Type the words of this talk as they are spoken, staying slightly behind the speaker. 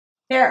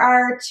There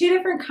are two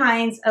different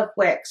kinds of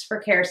wicks for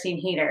kerosene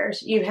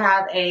heaters. You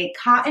have a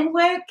cotton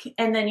wick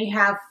and then you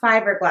have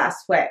fiberglass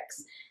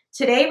wicks.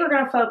 Today we're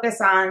going to focus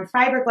on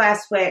fiberglass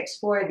wicks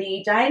for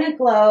the Dyna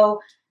Glo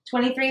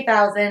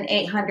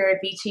 23,800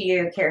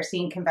 BTU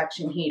kerosene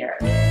convection heater.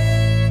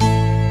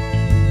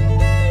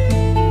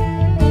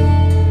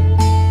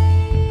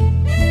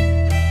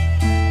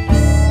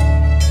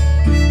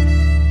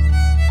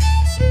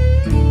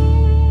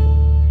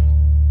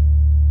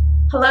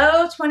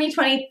 Hello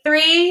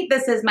 2023,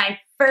 this is my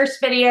first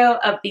video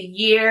of the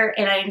year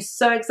and I am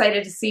so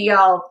excited to see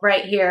y'all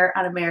right here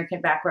on American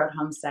Backroad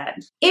Homestead.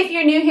 If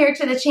you're new here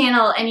to the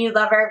channel and you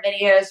love our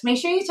videos, make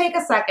sure you take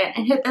a second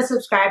and hit the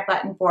subscribe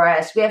button for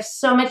us. We have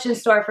so much in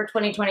store for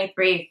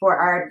 2023 for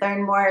our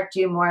Learn More,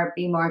 Do More,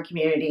 Be More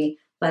community.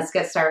 Let's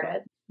get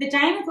started. The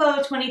Dyna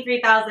Glo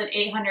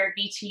 23,800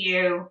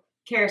 BTU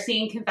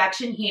kerosene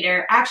convection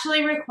heater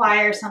actually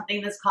requires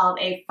something that's called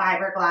a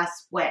fiberglass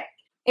wick.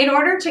 In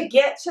order to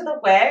get to the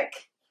wick,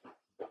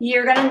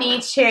 you're going to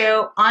need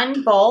to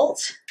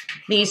unbolt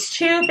these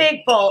two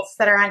big bolts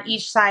that are on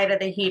each side of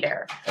the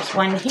heater. There's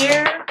one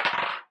here,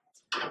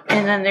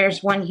 and then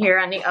there's one here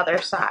on the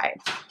other side.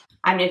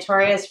 I'm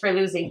notorious for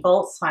losing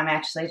bolts, so I'm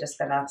actually just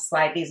going to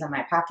slide these in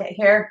my pocket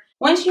here.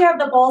 Once you have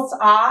the bolts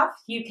off,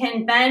 you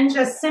can then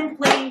just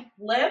simply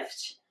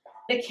lift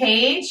the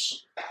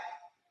cage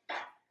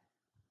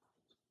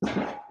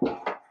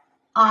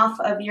off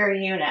of your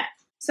unit.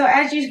 So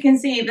as you can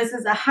see, this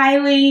is a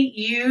highly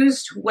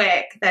used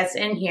wick that's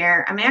in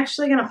here. I'm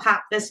actually going to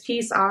pop this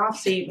piece off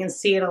so you can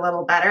see it a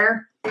little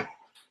better.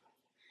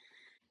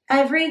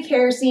 Every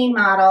kerosene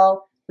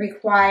model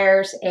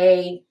requires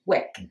a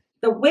wick.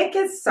 The wick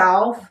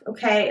itself,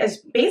 okay, is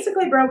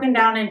basically broken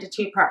down into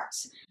two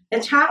parts. The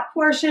top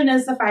portion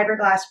is the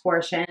fiberglass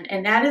portion,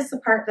 and that is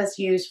the part that's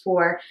used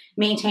for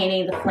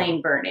maintaining the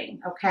flame burning,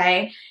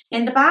 okay?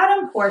 And the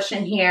bottom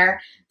portion here,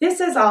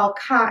 this is all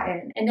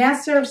cotton, and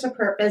that serves the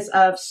purpose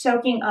of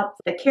soaking up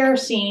the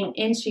kerosene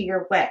into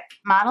your wick.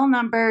 Model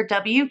number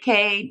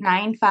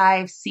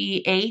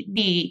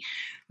WK95C8B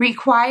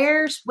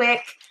requires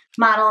wick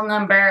model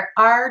number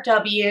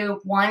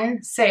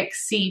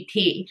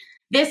RW16CP.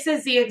 This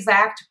is the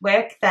exact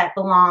wick that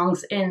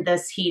belongs in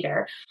this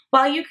heater.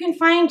 While you can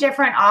find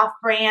different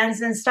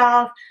off-brands and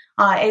stuff,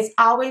 it's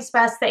always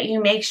best that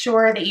you make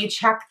sure that you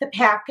check the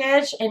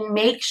package and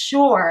make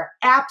sure,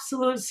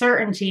 absolute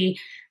certainty,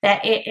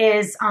 that it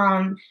is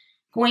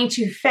going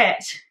to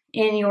fit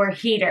in your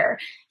heater.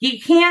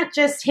 You can't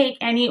just take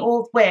any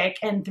old wick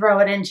and throw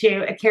it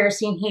into a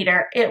kerosene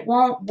heater. It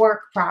won't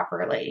work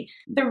properly.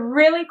 The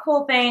really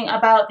cool thing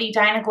about the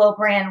Dyna Glo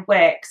brand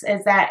wicks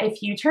is that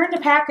if you turn the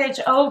package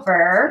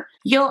over,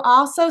 you'll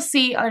also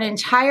see an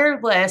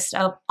entire list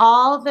of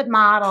all the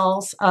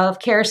models of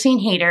kerosene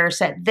heaters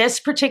that this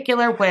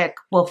particular wick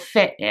will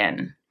fit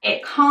in.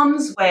 It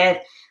comes with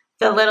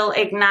the little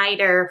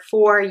igniter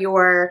for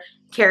your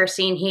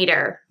kerosene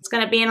heater. It's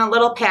going to be in a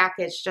little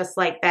package just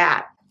like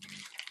that.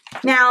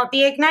 Now,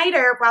 the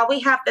igniter, while we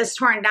have this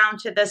torn down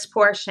to this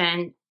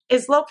portion,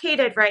 is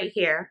located right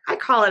here. I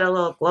call it a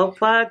little glow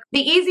plug.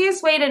 The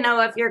easiest way to know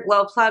if your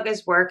glow plug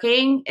is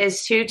working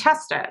is to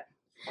test it.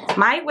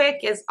 My wick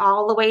is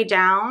all the way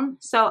down,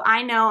 so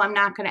I know I'm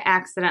not going to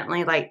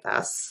accidentally light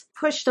this.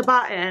 Push the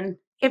button.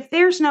 If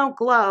there's no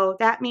glow,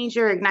 that means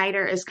your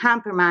igniter is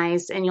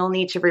compromised and you'll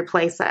need to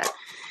replace it.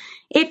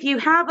 If you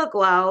have a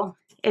glow,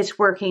 it's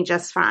working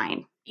just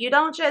fine. You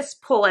don't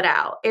just pull it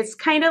out. It's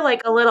kind of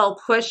like a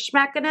little push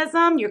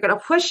mechanism. You're going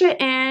to push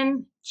it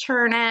in,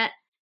 turn it,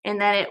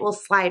 and then it will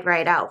slide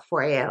right out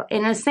for you.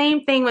 And the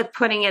same thing with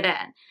putting it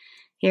in.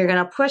 You're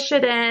going to push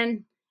it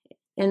in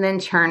and then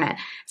turn it.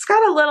 It's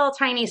got a little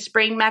tiny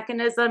spring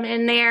mechanism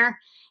in there,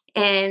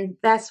 and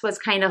that's what's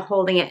kind of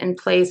holding it in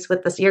place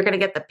with this. You're going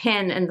to get the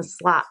pin in the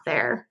slot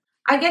there.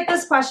 I get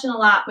this question a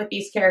lot with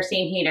these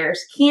kerosene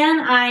heaters. Can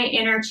I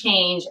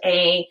interchange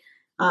a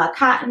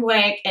cotton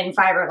wick and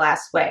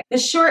fiberglass wick? The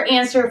short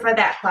answer for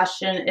that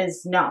question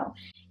is no.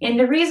 And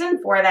the reason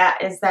for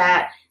that is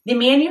that the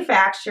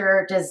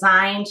manufacturer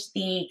designed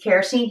the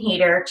kerosene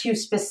heater to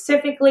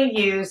specifically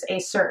use a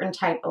certain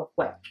type of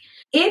wick.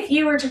 If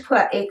you were to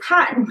put a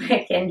cotton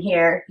wick in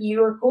here,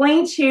 you are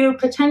going to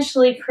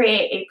potentially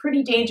create a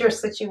pretty dangerous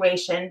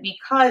situation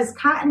because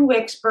cotton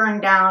wicks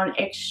burn down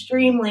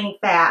extremely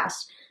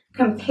fast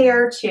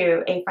compared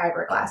to a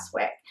fiberglass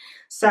wick.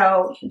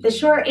 So the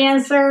short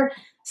answer,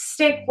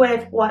 stick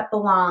with what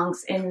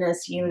belongs in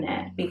this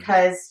unit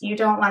because you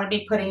don't want to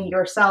be putting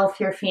yourself,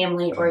 your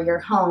family, or your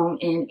home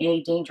in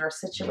a dangerous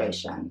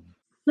situation.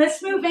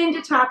 Let's move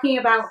into talking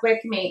about wick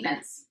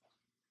maintenance.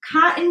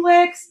 Cotton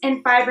wicks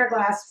and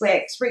fiberglass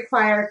wicks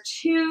require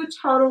two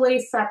totally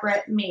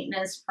separate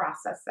maintenance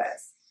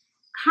processes.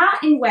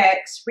 Cotton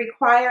wicks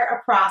require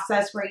a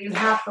process where you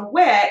have the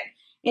wick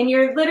and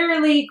you're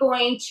literally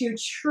going to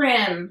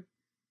trim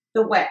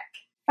the wick.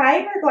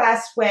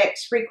 Fiberglass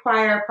wicks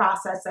require a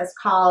process that's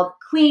called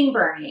clean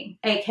burning,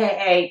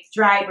 aka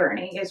dry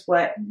burning is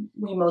what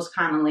we most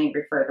commonly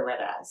refer to it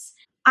as.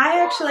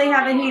 I actually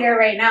have a heater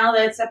right now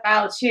that's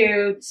about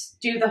to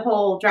do the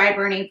whole dry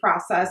burning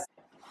process.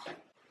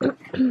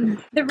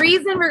 The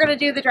reason we're going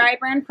to do the dry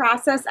burn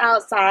process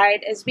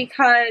outside is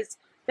because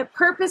the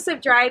purpose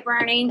of dry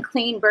burning,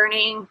 clean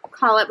burning,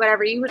 call it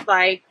whatever you would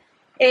like,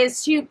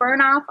 is to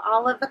burn off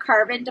all of the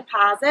carbon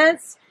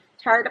deposits,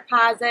 tar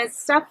deposits,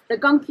 stuff, the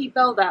gunky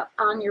buildup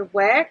on your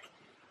wick.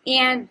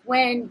 And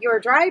when you're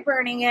dry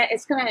burning it,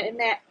 it's going to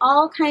emit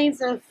all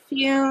kinds of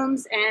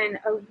fumes and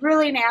a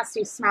really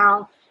nasty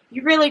smell.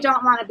 You really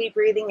don't want to be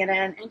breathing it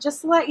in. And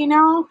just to let you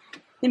know,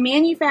 the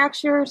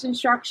manufacturer's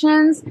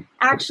instructions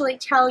actually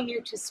tell you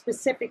to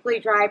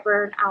specifically dry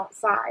burn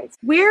outside.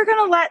 We're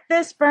going to let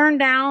this burn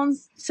down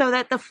so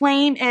that the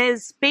flame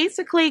is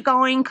basically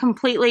going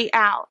completely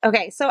out.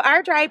 Okay, so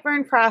our dry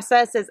burn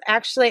process is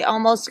actually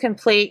almost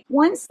complete.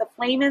 Once the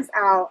flame is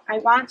out, I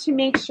want to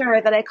make sure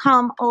that I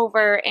come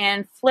over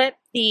and flip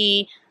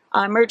the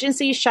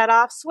emergency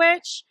shutoff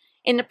switch.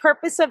 And the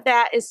purpose of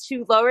that is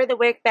to lower the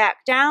wick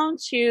back down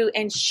to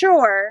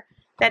ensure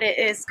that it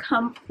is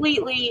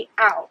completely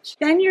out.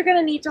 Then you're going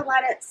to need to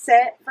let it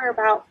sit for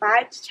about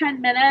 5 to 10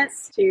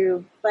 minutes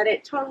to let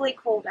it totally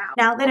cool down.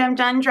 Now that I'm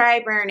done dry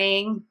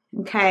burning,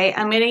 okay,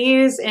 I'm going to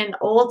use an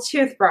old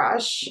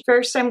toothbrush.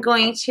 First, I'm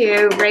going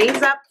to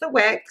raise up the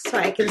wick so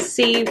I can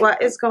see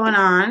what is going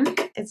on.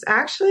 It's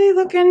actually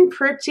looking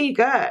pretty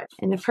good.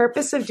 And the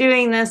purpose of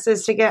doing this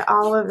is to get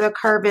all of the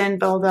carbon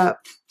buildup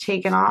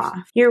taken off.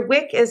 Your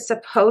wick is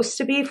supposed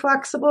to be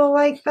flexible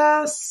like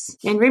this.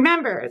 And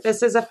remember,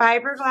 this is a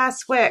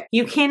fiberglass wick.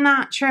 You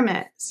cannot trim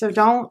it, so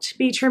don't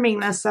be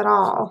trimming this at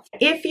all.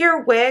 If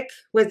your wick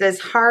was as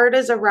hard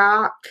as a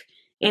rock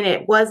and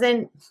it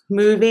wasn't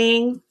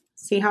moving,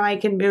 see how I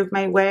can move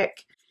my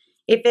wick?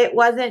 If it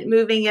wasn't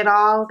moving at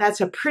all, that's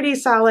a pretty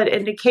solid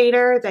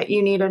indicator that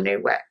you need a new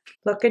wick.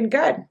 Looking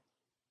good.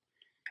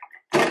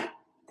 The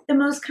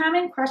most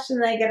common question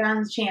that I get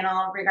on the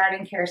channel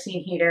regarding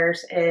kerosene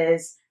heaters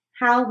is,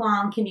 how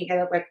long can you get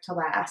a wick to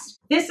last?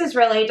 This is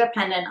really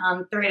dependent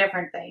on 3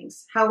 different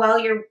things. How well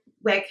your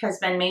wick has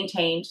been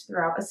maintained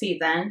throughout a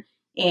season,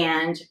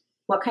 and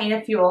what kind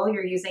of fuel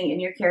you're using in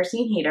your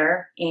kerosene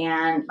heater,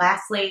 and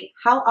lastly,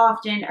 how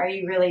often are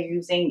you really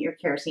using your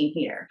kerosene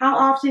heater? How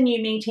often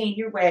you maintain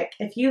your wick.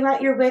 If you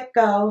let your wick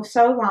go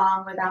so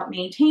long without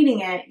maintaining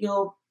it,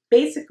 you'll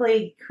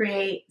basically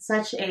create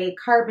such a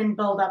carbon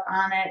buildup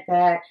on it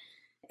that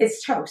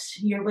it's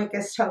toast. Your wick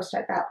is toast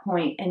at that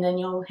point, and then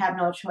you'll have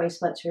no choice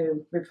but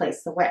to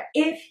replace the wick.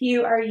 If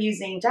you are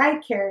using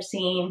dyed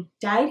kerosene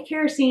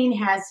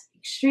has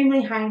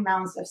extremely high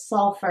amounts of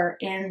sulfur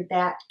in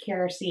that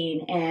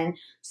kerosene, and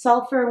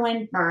sulfur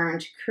when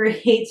burned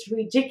creates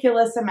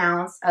ridiculous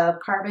amounts of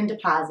carbon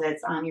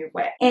deposits on your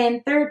wick.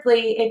 And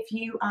thirdly, if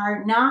you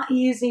are not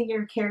using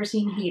your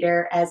kerosene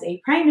heater as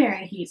a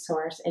primary heat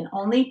source and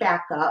only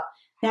backup,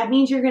 that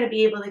means you're going to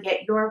be able to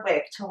get your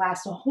wick to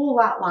last a whole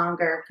lot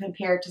longer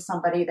compared to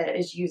somebody that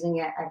is using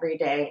it every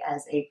day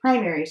as a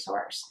primary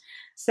source.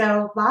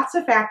 So lots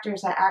of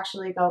factors that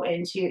actually go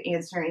into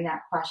answering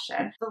that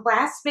question. The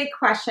last big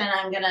question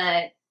I'm going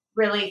to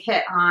really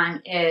hit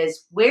on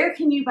is, where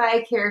can you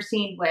buy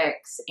kerosene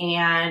wicks,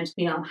 and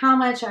how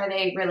much are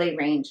they really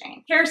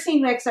ranging?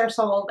 Kerosene wicks are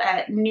sold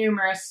at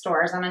numerous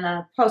stores. I'm going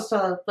to post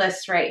a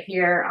list right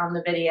here on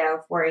the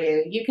video for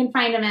you. You can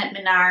find them at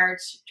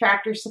Menards,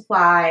 Tractor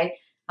Supply,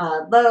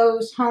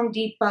 Lowe's, Home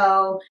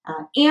Depot,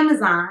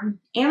 Amazon.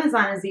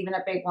 Amazon is even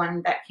a big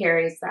one that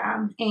carries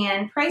them.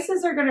 And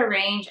prices are going to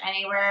range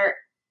anywhere.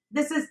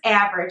 This is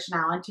average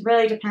now. It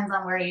really depends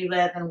on where you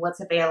live and what's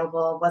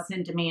available, what's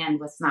in demand,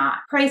 what's not.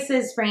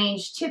 Prices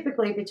range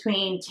typically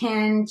between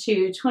 $10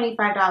 to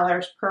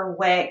 $25 per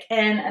wick.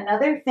 And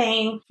another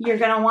thing you're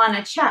going to want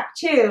to check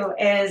too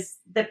is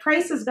the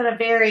price is going to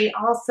vary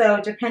also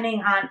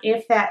depending on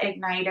if that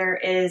igniter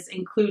is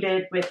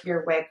included with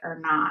your wick or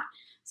not.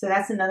 So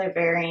that's another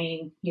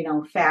varying,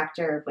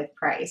 factor with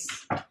price.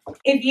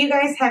 If you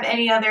guys have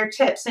any other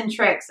tips and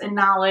tricks and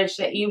knowledge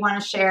that you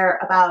want to share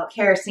about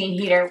kerosene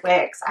heater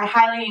wicks, I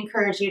highly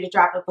encourage you to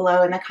drop it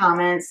below in the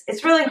comments.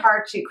 It's really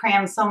hard to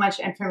cram so much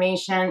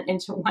information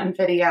into one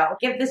video.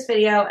 Give this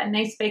video a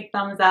nice big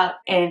thumbs up,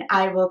 and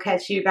I will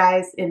catch you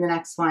guys in the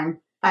next one.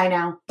 Bye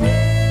now.